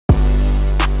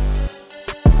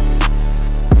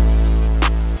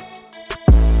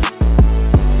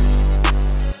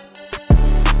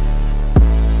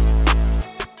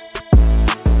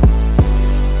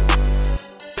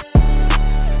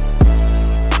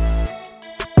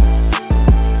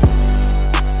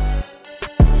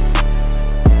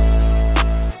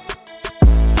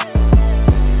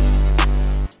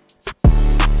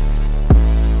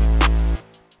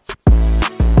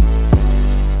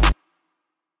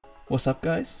What's up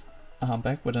guys, I'm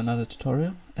back with another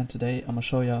tutorial, and today I'm gonna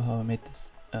show you how I made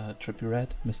this Trippie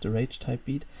Redd Mr. Rage type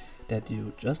beat that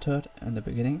you just heard in the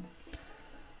beginning.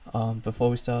 Before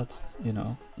we start,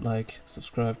 like,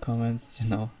 subscribe, comment,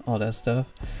 all that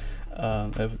stuff.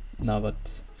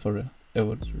 But for real, it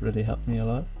would really help me a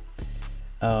lot.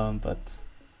 But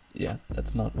yeah,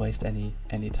 let's not waste any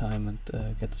time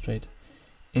and get straight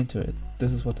into it.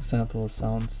 This is what the sample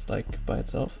sounds like by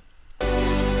itself.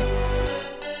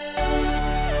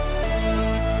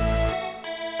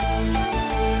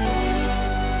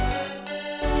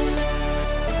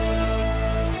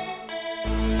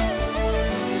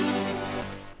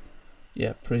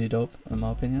 Yeah, pretty dope in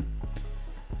my opinion.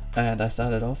 And I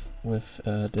started off with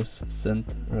this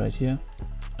synth right here.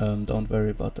 Don't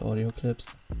worry about the audio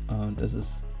clips.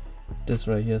 This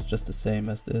right here is just the same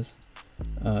as this.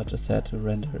 Just had to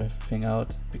render everything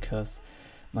out because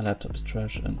my laptop is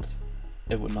trash and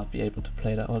it would not be able to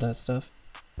play all that stuff.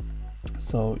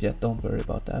 So yeah, don't worry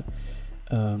about that.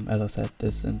 As I said,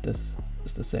 this and this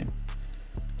is the same.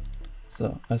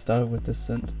 So I started with this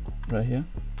synth right here.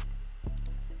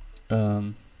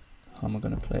 How am I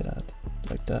gonna play that?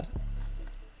 Like that?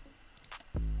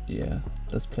 Yeah,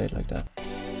 let's play it like that.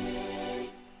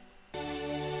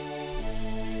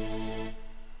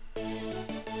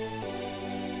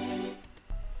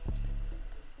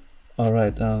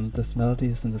 Alright, this melody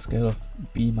is in the scale of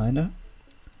B minor,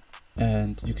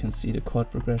 and you can see the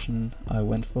chord progression I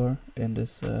went for in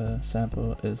this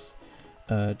sample is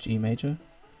G major,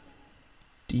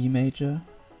 D major,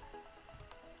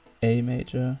 A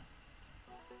major,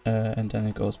 and then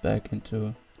it goes back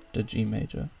into the G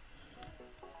major,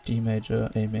 D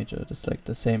major, A major. It's like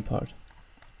the same part,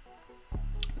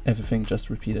 everything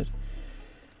just repeated.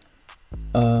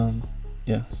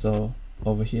 Yeah, so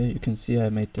over here you can see I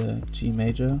made the G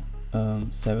major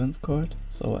 7th chord,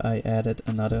 so I added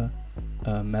another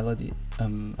melody,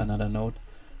 another note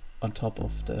on top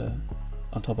of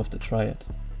the triad,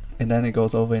 and then it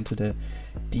goes over into the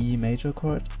D major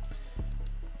chord.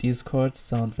 These chords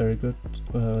sound very good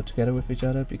together with each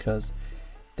other because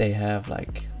they have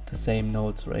like the same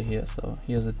notes right here. So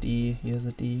here's a D, here's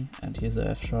a D, and here's a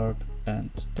F sharp, and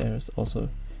there's also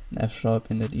an F sharp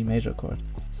in the D major chord.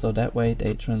 So that way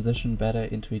they transition better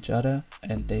into each other,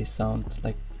 and they sound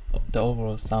like the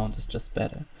overall sound is just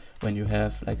better when you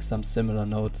have like some similar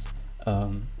notes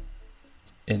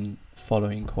in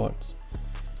following chords.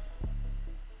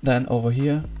 Then over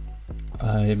here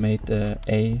I made the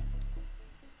A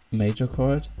major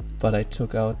chord, but I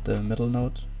took out the middle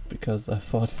note because I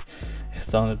thought it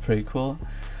sounded pretty cool.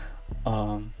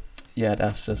 Yeah,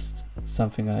 that's just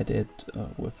something I did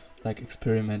with like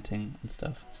experimenting and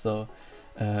stuff. So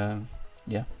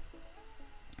yeah,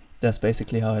 that's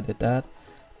basically how I did that.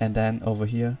 And then over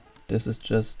here, this is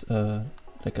just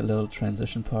like a little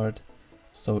transition part,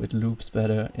 so it loops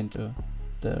better into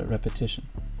the repetition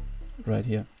right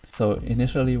here. So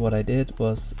initially what I did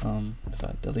was, if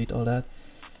I delete all that,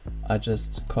 I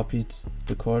just copied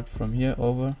the chord from here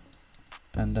over,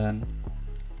 and then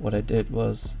what I did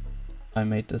was I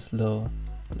made this little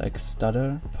like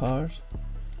stutter part,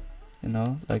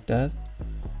 like that,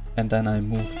 and then I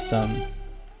moved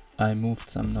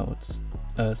some notes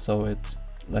so it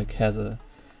like has a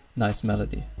nice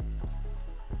melody.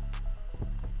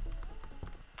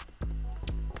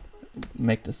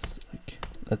 Make this like,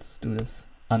 let's do this,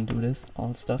 undo this,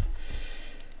 all stuff.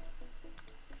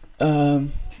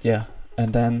 Yeah,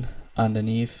 and then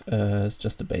underneath is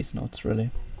just the bass notes really.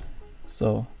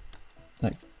 So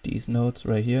like these notes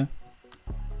right here,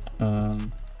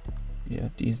 yeah,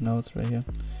 these notes right here,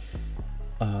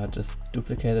 just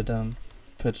duplicated them,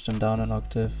 pitched them down an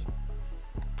octave,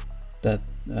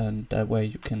 and that way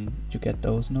you get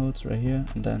those notes right here,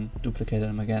 and then duplicated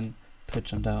them again, pitch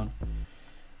them down,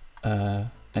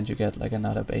 and you get like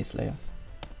another bass layer.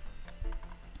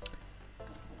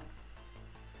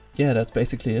 Yeah, that's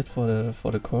basically it for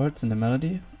the chords and the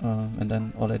melody, and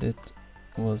then all I did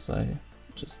was I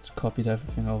just copied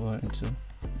everything over into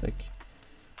like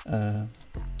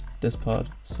this part,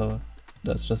 so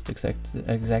that's just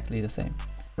exactly the same.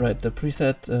 Right, the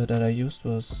preset that I used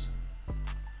was,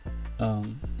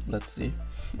 let's see,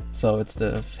 so it's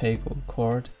the Fago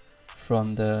chord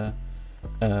from the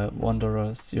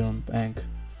Wanderer Serum Bank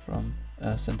from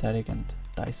Synthetic and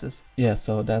Dices. Yeah,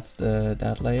 so that's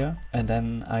that layer, and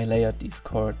then I layered these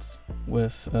chords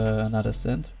with another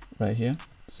synth right here.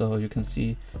 So you can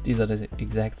see these are the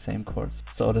exact same chords.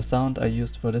 So the sound I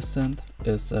used for this synth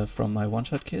is from my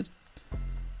one-shot kit.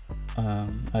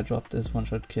 I dropped this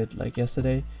one-shot kit like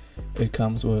yesterday. It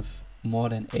comes with more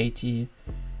than 80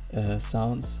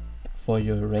 sounds for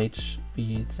your rage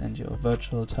beats and your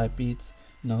virtual type beats,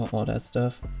 you know, all that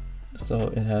stuff. So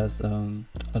it has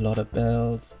a lot of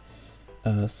bells,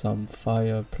 some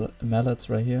fire mallets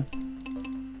right here,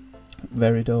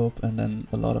 very dope, and then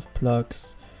a lot of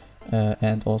plugs,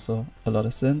 and also a lot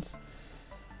of synths.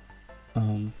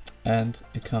 And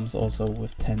it comes also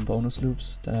with 10 bonus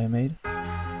loops that I made.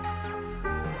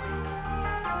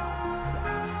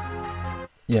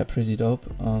 Yeah, pretty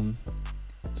dope.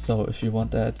 So if you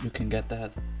want that, you can get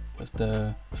that with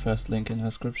the first link in the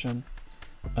description.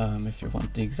 If you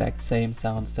want the exact same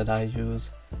sounds that I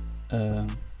use,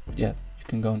 yeah, you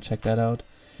can go and check that out.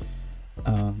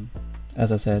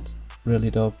 As I said, really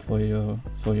dope for your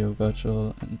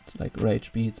virtual and like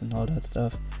rage beats and all that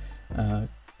stuff.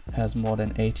 Has more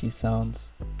than 80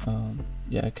 sounds.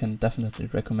 Yeah, I can definitely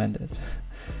recommend it.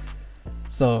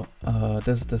 So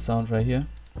this is the sound right here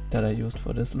that I used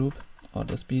for this loop or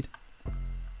this beat.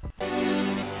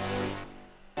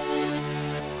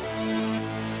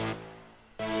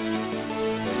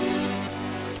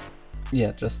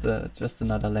 Yeah, just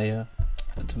another layer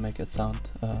to make it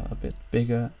sound a bit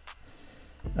bigger.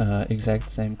 Exact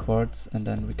same chords, and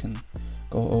then we can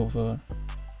go over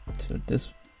to this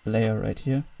layer right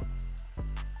here.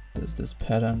 There's this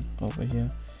pattern over here.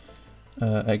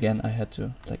 Again, I had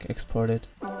to like export it.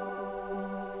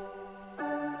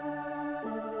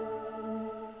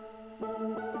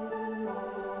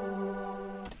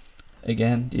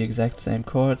 Again, the exact same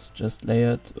chords, just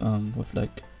layered with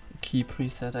like a key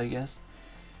preset, I guess.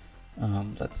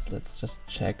 Let's just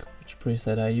check which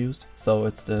preset I used. So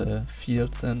it's the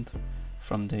field synth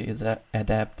from the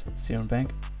Adapt Serum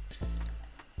Bank.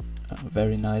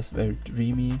 Very nice, very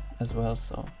dreamy as well,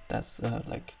 so that's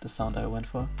like the sound I went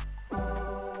for.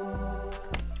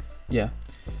 Yeah,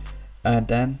 and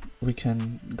then we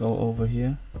can go over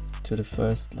here to the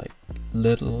first like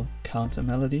little counter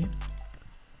melody.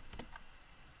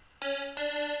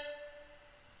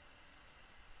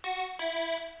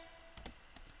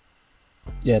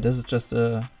 Yeah, this is just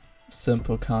a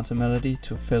simple counter melody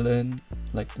to fill in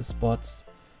like the spots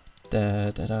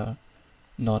that are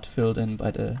not filled in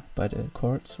by the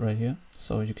chords right here.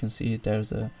 So you can see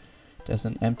there's an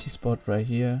empty spot right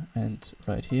here and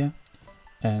right here,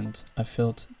 and I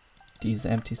filled these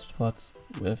empty spots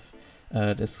with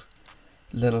this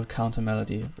little counter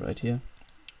melody right here.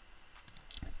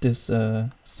 This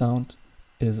sound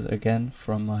is again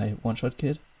from my one-shot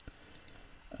kit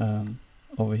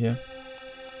over here.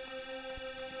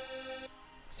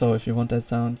 So if you want that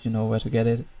sound, you know where to get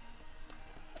it.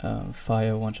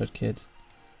 Fire one-shot kit,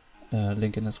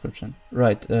 link in the description.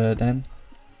 Right, then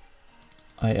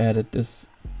I added this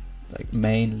like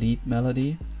main lead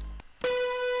melody.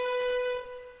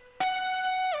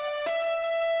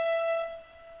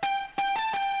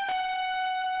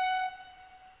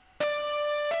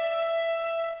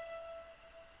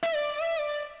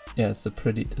 Yeah, it's a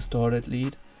pretty distorted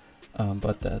lead,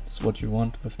 but that's what you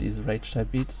want with these rage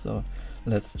type beats. So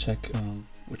let's check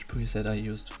which preset I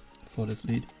used for this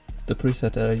lead. The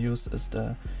preset that I used is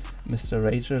the Mr.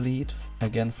 Rager lead,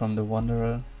 again from the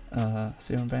Wanderer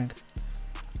Serum Bank.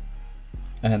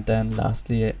 And then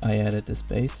lastly I added this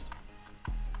bass,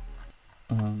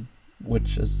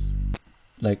 which is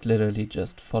like literally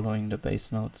just following the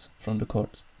bass notes from the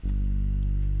chords.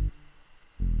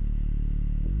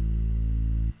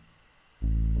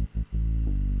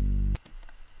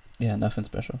 Yeah, nothing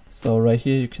special. So right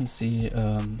here you can see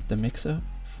the mixer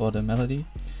for the melody.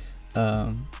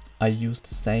 I used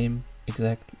the same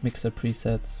exact mixer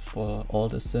presets for all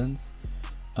the synths.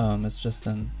 It's just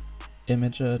an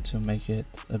imager to make it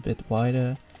a bit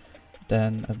wider,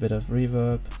 then a bit of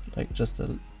reverb, like just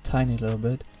a tiny little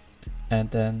bit,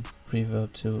 and then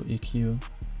reverb to EQ.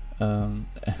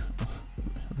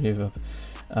 Reverb.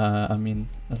 I mean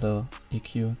a little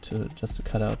EQ just to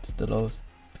cut out the lows.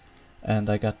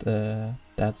 And I got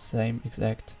that same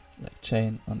exact like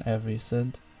chain on every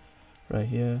synth, right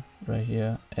here,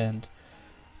 and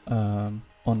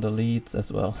on the leads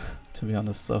as well, to be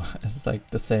honest. So it's like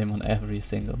the same on every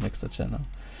single mixer channel.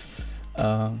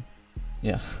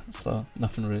 Yeah, so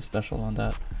nothing really special on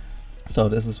that. So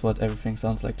this is what everything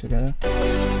sounds like together.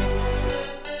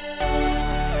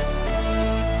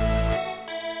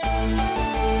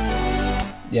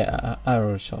 Yeah, I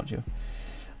already showed you.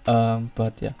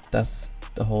 But yeah, that's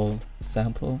the whole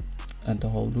sample and the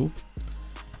whole loop.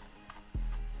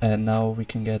 And now we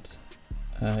can get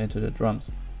into the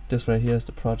drums. This right here is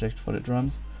the project for the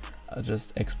drums. I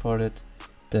just exported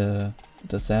the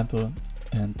sample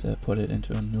and put it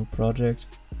into a new project.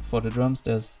 For the drums,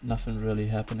 there's nothing really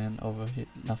happening over here,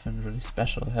 nothing really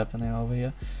special happening over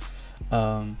here.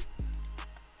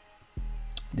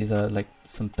 these are like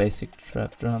some basic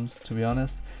trap drums, to be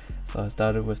honest. So I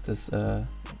started with this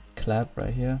clap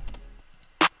right here,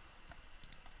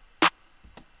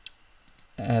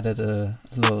 added a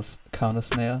little counter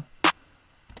snare,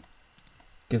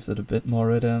 gives it a bit more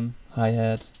rhythm,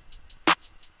 hi-hat,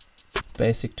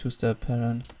 basic two-step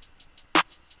pattern,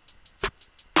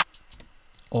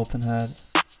 open hat,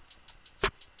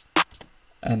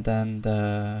 and then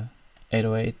the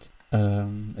 808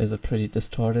 is a pretty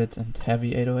distorted and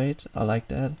heavy 808. I like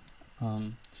that.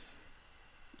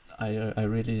 I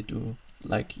really do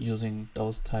like using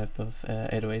those type of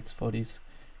 808s for these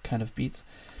kind of beats,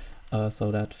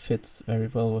 so that fits very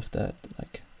well with that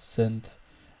like synth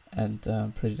and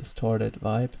pretty distorted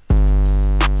vibe.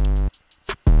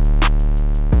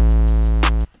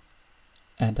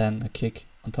 And then a kick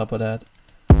on top of that.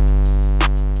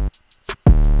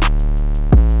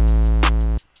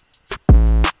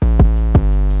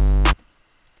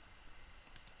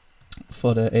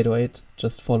 For the 808,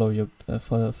 just follow your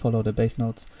follow the bass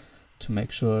notes to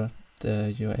make sure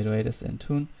your 808 is in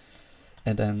tune,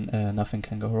 and then nothing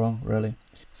can go wrong, really.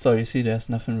 So you see, there's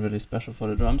nothing really special for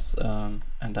the drums, and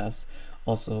that's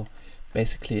also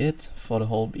basically it for the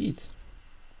whole beat.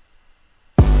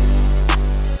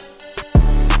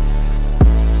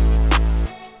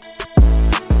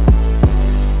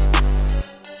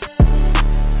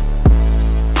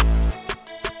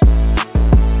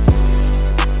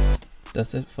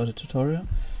 That's it for the tutorial.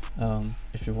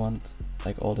 If you want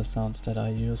like all the sounds that I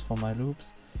use for my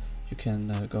loops, you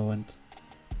can go and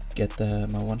get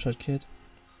my one-shot kit.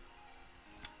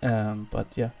 But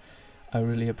yeah, I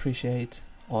really appreciate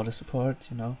all the support,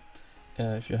 you know.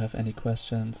 If you have any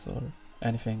questions or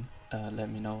anything, let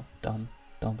me know down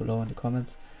below in the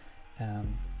comments.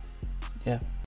 Yeah.